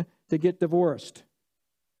population to get divorced.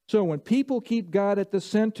 So when people keep God at the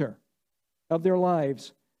center of their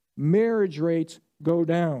lives, marriage rates go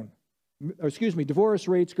down. Divorce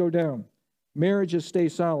rates go down. Marriages stay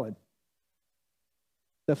solid.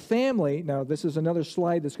 The family, now this is another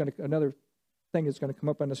slide another thing that's going to come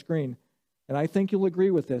up on the screen, and I think you'll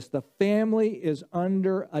agree with this. The family is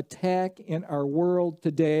under attack in our world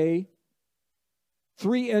today.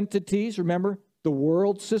 3 entities, remember, the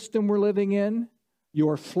world system we're living in,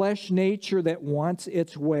 your flesh nature that wants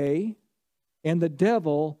its way, and the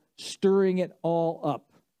devil stirring it all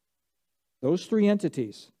up. Those 3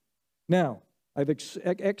 entities. Now, I've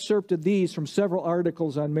excerpted these from several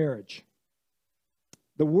articles on marriage.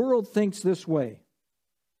 The world thinks this way.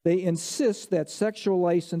 They insist that sexual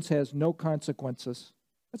license has no consequences.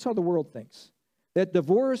 That's how the world thinks. That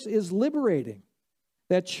divorce is liberating.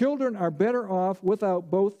 That children are better off without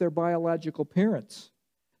both their biological parents.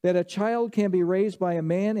 That a child can be raised by a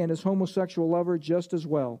man and his homosexual lover just as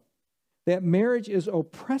well. That marriage is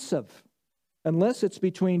oppressive unless it's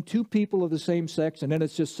between 2 people of the same sex, and then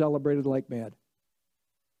it's just celebrated like mad.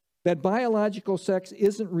 That biological sex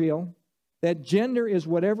isn't real. That gender is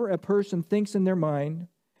whatever a person thinks in their mind.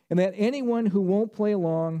 And that anyone who won't play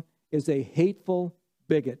along is a hateful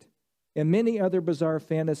bigot. And many other bizarre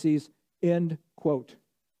fantasies, end quote.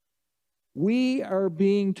 We are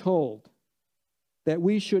being told that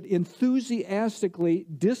we should enthusiastically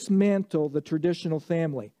dismantle the traditional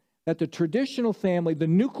family. That the traditional family, the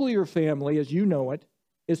nuclear family as you know it,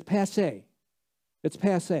 is passé. It's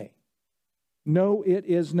passé. No, it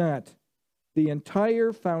is not. The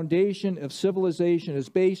entire foundation of civilization is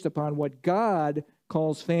based upon what God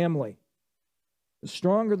calls family. The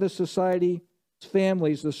stronger the society's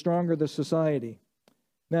families, the stronger the society.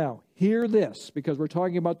 Now, hear this, because we're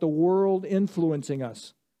talking about the world influencing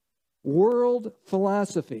us. World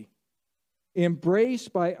philosophy,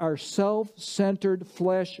 embraced by our self-centered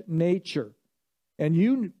flesh nature.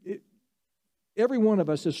 And every one of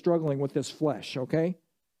us is struggling with this flesh, okay?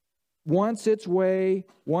 Wants its way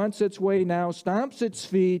now, stomps its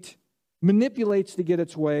feet, manipulates to get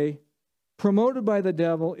its way, promoted by the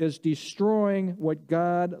devil, is destroying what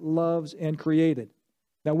God loves and created.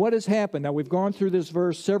 Now, what has happened? Now, we've gone through this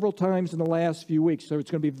verse several times in the last few weeks, so it's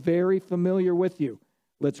going to be very familiar with you.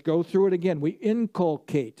 Let's go through it again. We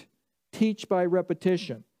inculcate, teach by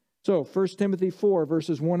repetition. So, 1 Timothy 4,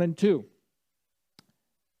 verses 1 and 2.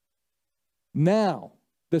 Now,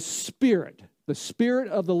 the Spirit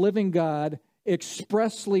of the living God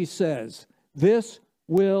expressly says, this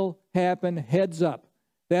will happen, heads up,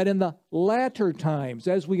 that in the latter times,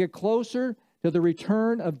 as we get closer to the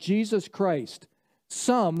return of Jesus Christ,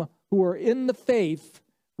 some who are in the faith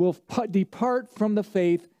will depart from the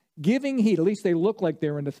faith, giving heed, at least they look like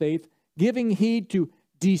they're in the faith, giving heed to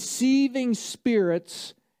deceiving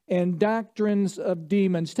spirits and doctrines of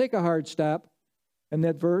demons. Take a hard stop in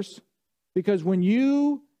that verse, because when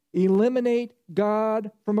you eliminate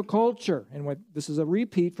God from a culture, and this is a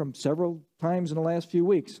repeat from several times in the last few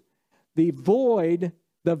weeks, the void,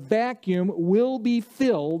 the vacuum will be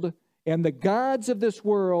filled, and the gods of this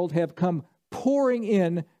world have come pouring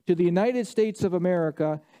in to the United States of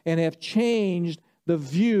America and have changed the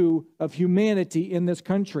view of humanity in this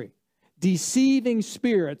country. Deceiving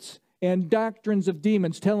spirits and doctrines of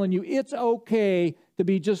demons telling you it's okay to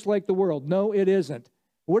be just like the world. No, it isn't.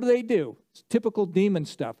 What do? It's typical demon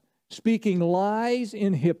stuff. Speaking lies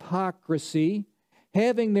in hypocrisy,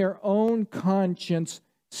 having their own conscience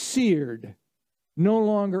seared. no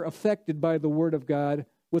longer affected by the Word of God,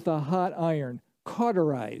 with a hot iron,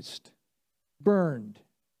 cauterized, burned.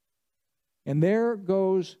 And there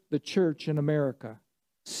goes the church in America,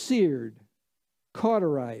 seared,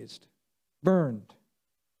 cauterized, burned.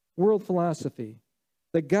 World philosophy.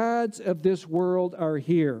 The gods of this world are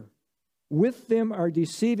here. With them are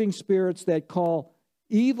deceiving spirits that call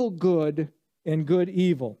evil good and good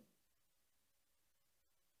evil.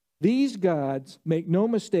 These gods, make no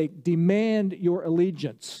mistake, demand your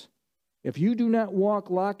allegiance. If you do not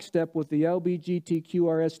walk lockstep with the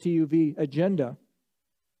LGBTQRSTUV agenda,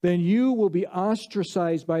 then you will be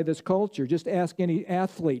ostracized by this culture. Just ask any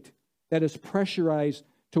athlete that is pressurized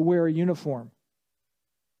to wear a uniform,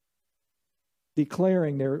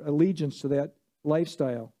 declaring their allegiance to that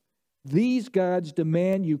lifestyle. These gods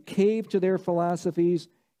demand you cave to their philosophies,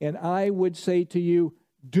 and I would say to you,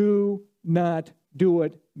 do not do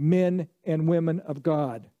it, men and women of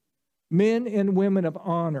God, men and women of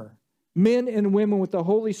honor, men and women with the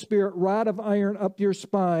Holy Spirit rod of iron up your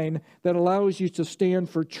spine that allows you to stand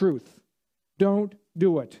for truth. Don't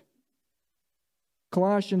do it.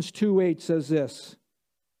 Colossians 2:8 says this,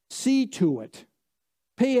 see to it,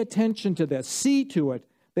 pay attention to this, see to it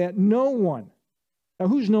that no one, now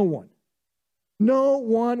who's no one? No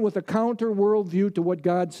one with a counter worldview to what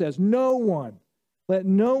God says. No one. That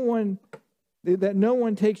no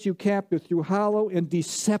one takes you captive through hollow and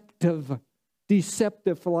deceptive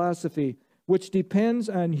philosophy, which depends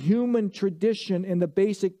on human tradition and the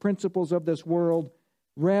basic principles of this world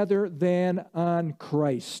rather than on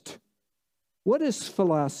Christ. What is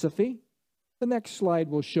philosophy? The next slide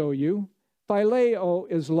will show you. Phileo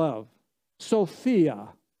is love. Sophia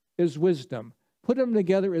is wisdom. Put them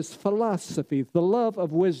together as philosophy, the love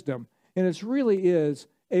of wisdom. And it really is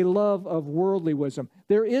a love of worldly wisdom.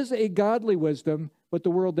 There is a godly wisdom, but the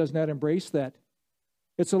world does not embrace that.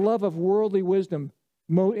 It's a love of worldly wisdom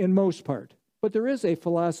in most part. But there is a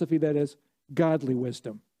philosophy that is godly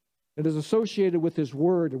wisdom. It is associated with His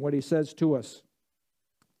Word and what He says to us.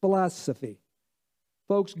 Philosophy.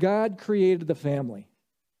 Folks, God created the family.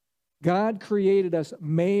 God created us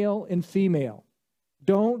male and female.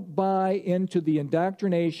 Don't buy into the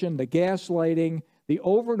indoctrination, the gaslighting, the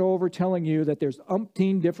over and over telling you that there's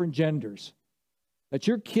umpteen different genders, that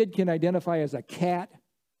your kid can identify as a cat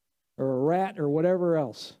or a rat or whatever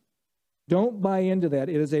else. Don't buy into that.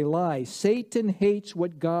 It is a lie. Satan hates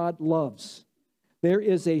what God loves. There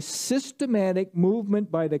is a systematic movement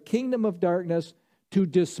by the kingdom of darkness to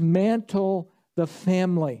dismantle the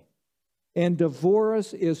family. And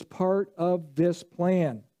divorce is part of this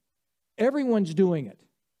plan. Everyone's doing it.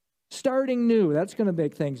 Starting new, that's going to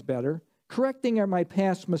make things better. Correcting my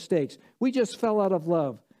past mistakes. We just fell out of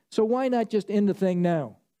love. So why not just end the thing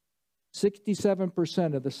now?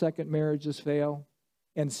 67% of the second marriages fail,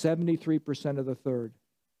 and 73% of the third.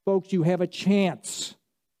 Folks, you have a chance.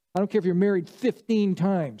 I don't care if you're married 15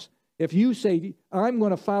 times. If you say, I'm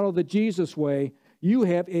going to follow the Jesus way, you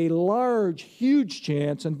have a large, huge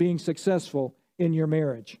chance in being successful in your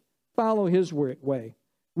marriage. Follow His way.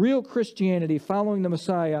 Real Christianity, following the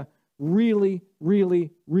Messiah, really,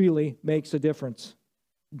 really, really makes a difference.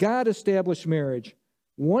 God established marriage.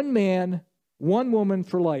 One man, one woman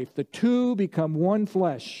for life. The two become one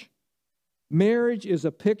flesh. Marriage is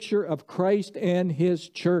a picture of Christ and His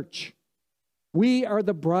church. We are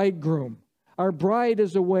the bridegroom. Our bride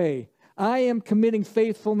is away. I am committing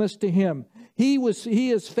faithfulness to Him. He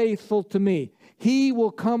is faithful to me. He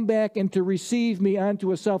will come back and to receive me unto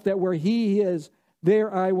Himself, that where He is,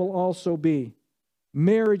 there I will also be.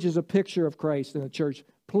 Marriage is a picture of Christ in the church.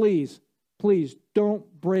 Please, please don't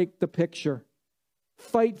break the picture.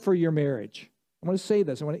 Fight for your marriage. I want to say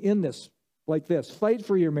this. I want to end this like this. Fight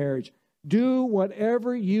for your marriage. Do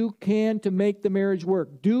whatever you can to make the marriage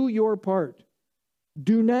work. Do your part.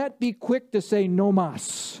 Do not be quick to say no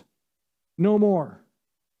mas. No more.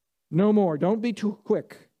 No more. Don't be too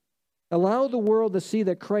quick. Allow the world to see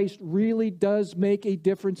that Christ really does make a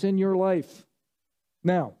difference in your life.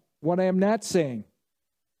 Now, what I am not saying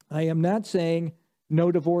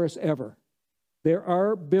no divorce ever. There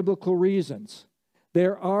are biblical reasons.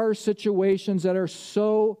 There are situations that are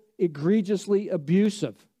so egregiously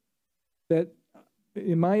abusive that,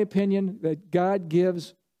 in my opinion, that God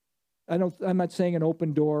gives, I'm not saying an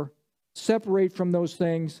open door. Separate from those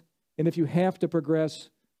things, and if you have to progress,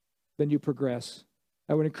 then you progress.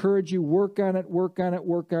 I would encourage you, work on it, work on it,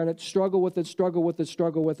 work on it, struggle with it, struggle with it,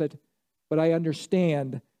 struggle with it. But I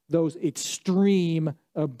understand those extreme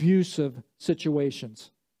abusive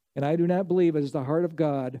situations. And I do not believe it is the heart of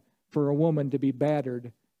God for a woman to be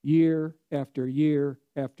battered year after year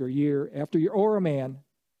after year after year, or a man,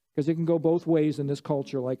 because it can go both ways in this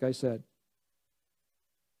culture, like I said.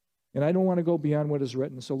 And I don't want to go beyond what is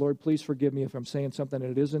written. So, Lord, please forgive me if I'm saying something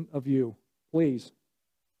that isn't of you. Please.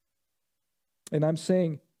 And I am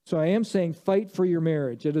saying, fight for your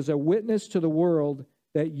marriage. It is a witness to the world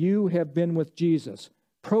that you have been with Jesus.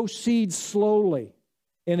 Proceed slowly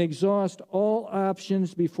and exhaust all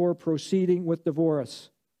options before proceeding with divorce.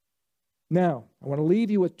 Now, I want to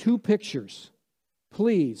leave you with two pictures.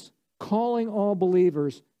 Please, calling all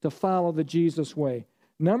believers to follow the Jesus way.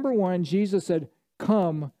 Number one, Jesus said,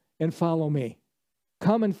 come and follow me.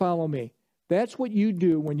 Come and follow me. That's what you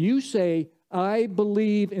do when you say, I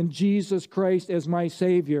believe in Jesus Christ as my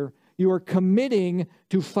Savior. You are committing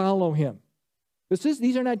to follow him.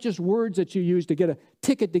 These are not just words that you use to get a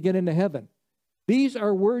ticket to get into heaven. These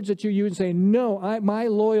are words that you use and say, no, my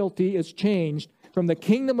loyalty is changed from the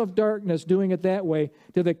kingdom of darkness, doing it that way,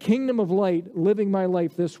 to the kingdom of light, living my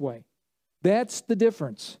life this way. That's the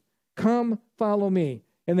difference. Come, follow me.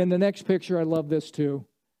 And then the next picture, I love this too.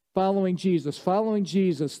 Following Jesus,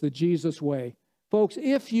 the Jesus way. Folks,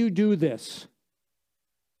 if you do this,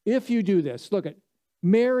 look,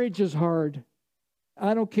 marriage is hard.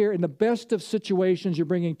 I don't care. In the best of situations, you're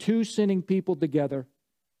bringing two sinning people together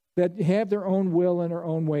that have their own will and their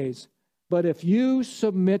own ways. But if you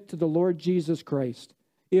submit to the Lord Jesus Christ,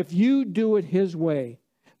 if you do it his way,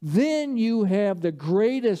 then you have the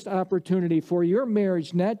greatest opportunity for your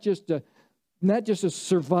marriage, not just to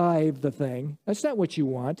survive the thing. That's not what you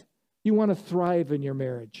want. You want to thrive in your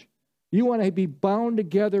marriage. You want to be bound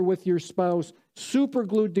together with your spouse, super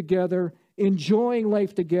glued together, enjoying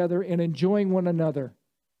life together and enjoying one another.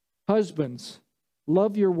 Husbands,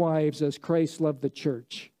 love your wives as Christ loved the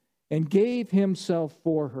church and gave himself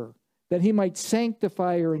for her, that he might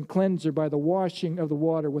sanctify her and cleanse her by the washing of the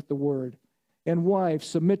water with the word. And wives,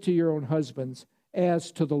 submit to your own husbands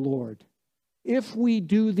as to the Lord. If we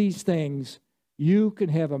do these things, you can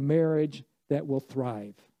have a marriage that will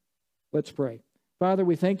thrive. Let's pray. Father,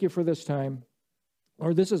 we thank you for this time.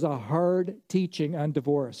 Lord, this is a hard teaching on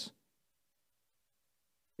divorce.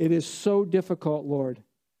 It is so difficult, Lord.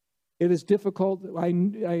 It is difficult. I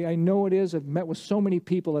know it is. I've met with so many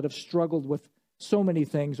people that have struggled with so many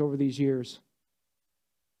things over these years.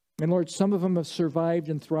 And Lord, some of them have survived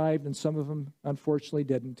and thrived, and some of them unfortunately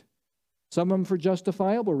didn't. Some of them for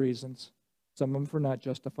justifiable reasons, some of them for not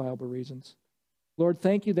justifiable reasons. Lord,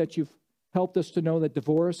 thank you that you've helped us to know that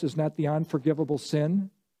divorce is not the unforgivable sin,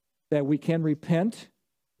 that we can repent,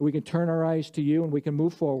 we can turn our eyes to you, and we can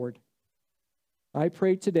move forward. I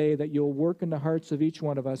pray today that you'll work in the hearts of each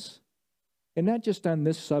one of us, and not just on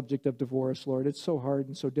this subject of divorce, Lord. It's so hard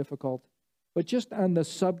and so difficult, but just on the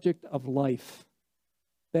subject of life,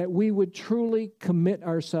 that we would truly commit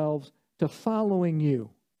ourselves to following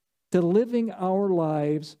you, to living our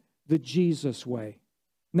lives the Jesus way.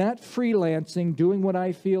 Not freelancing, doing what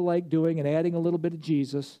I feel like doing and adding a little bit of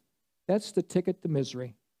Jesus. That's the ticket to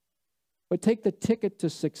misery. But take the ticket to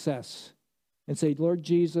success and say, Lord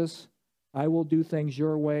Jesus, I will do things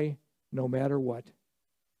your way no matter what.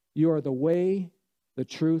 You are the way, the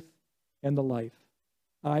truth, and the life.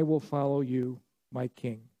 I will follow you, my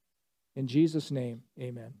King. In Jesus' name,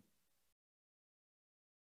 amen.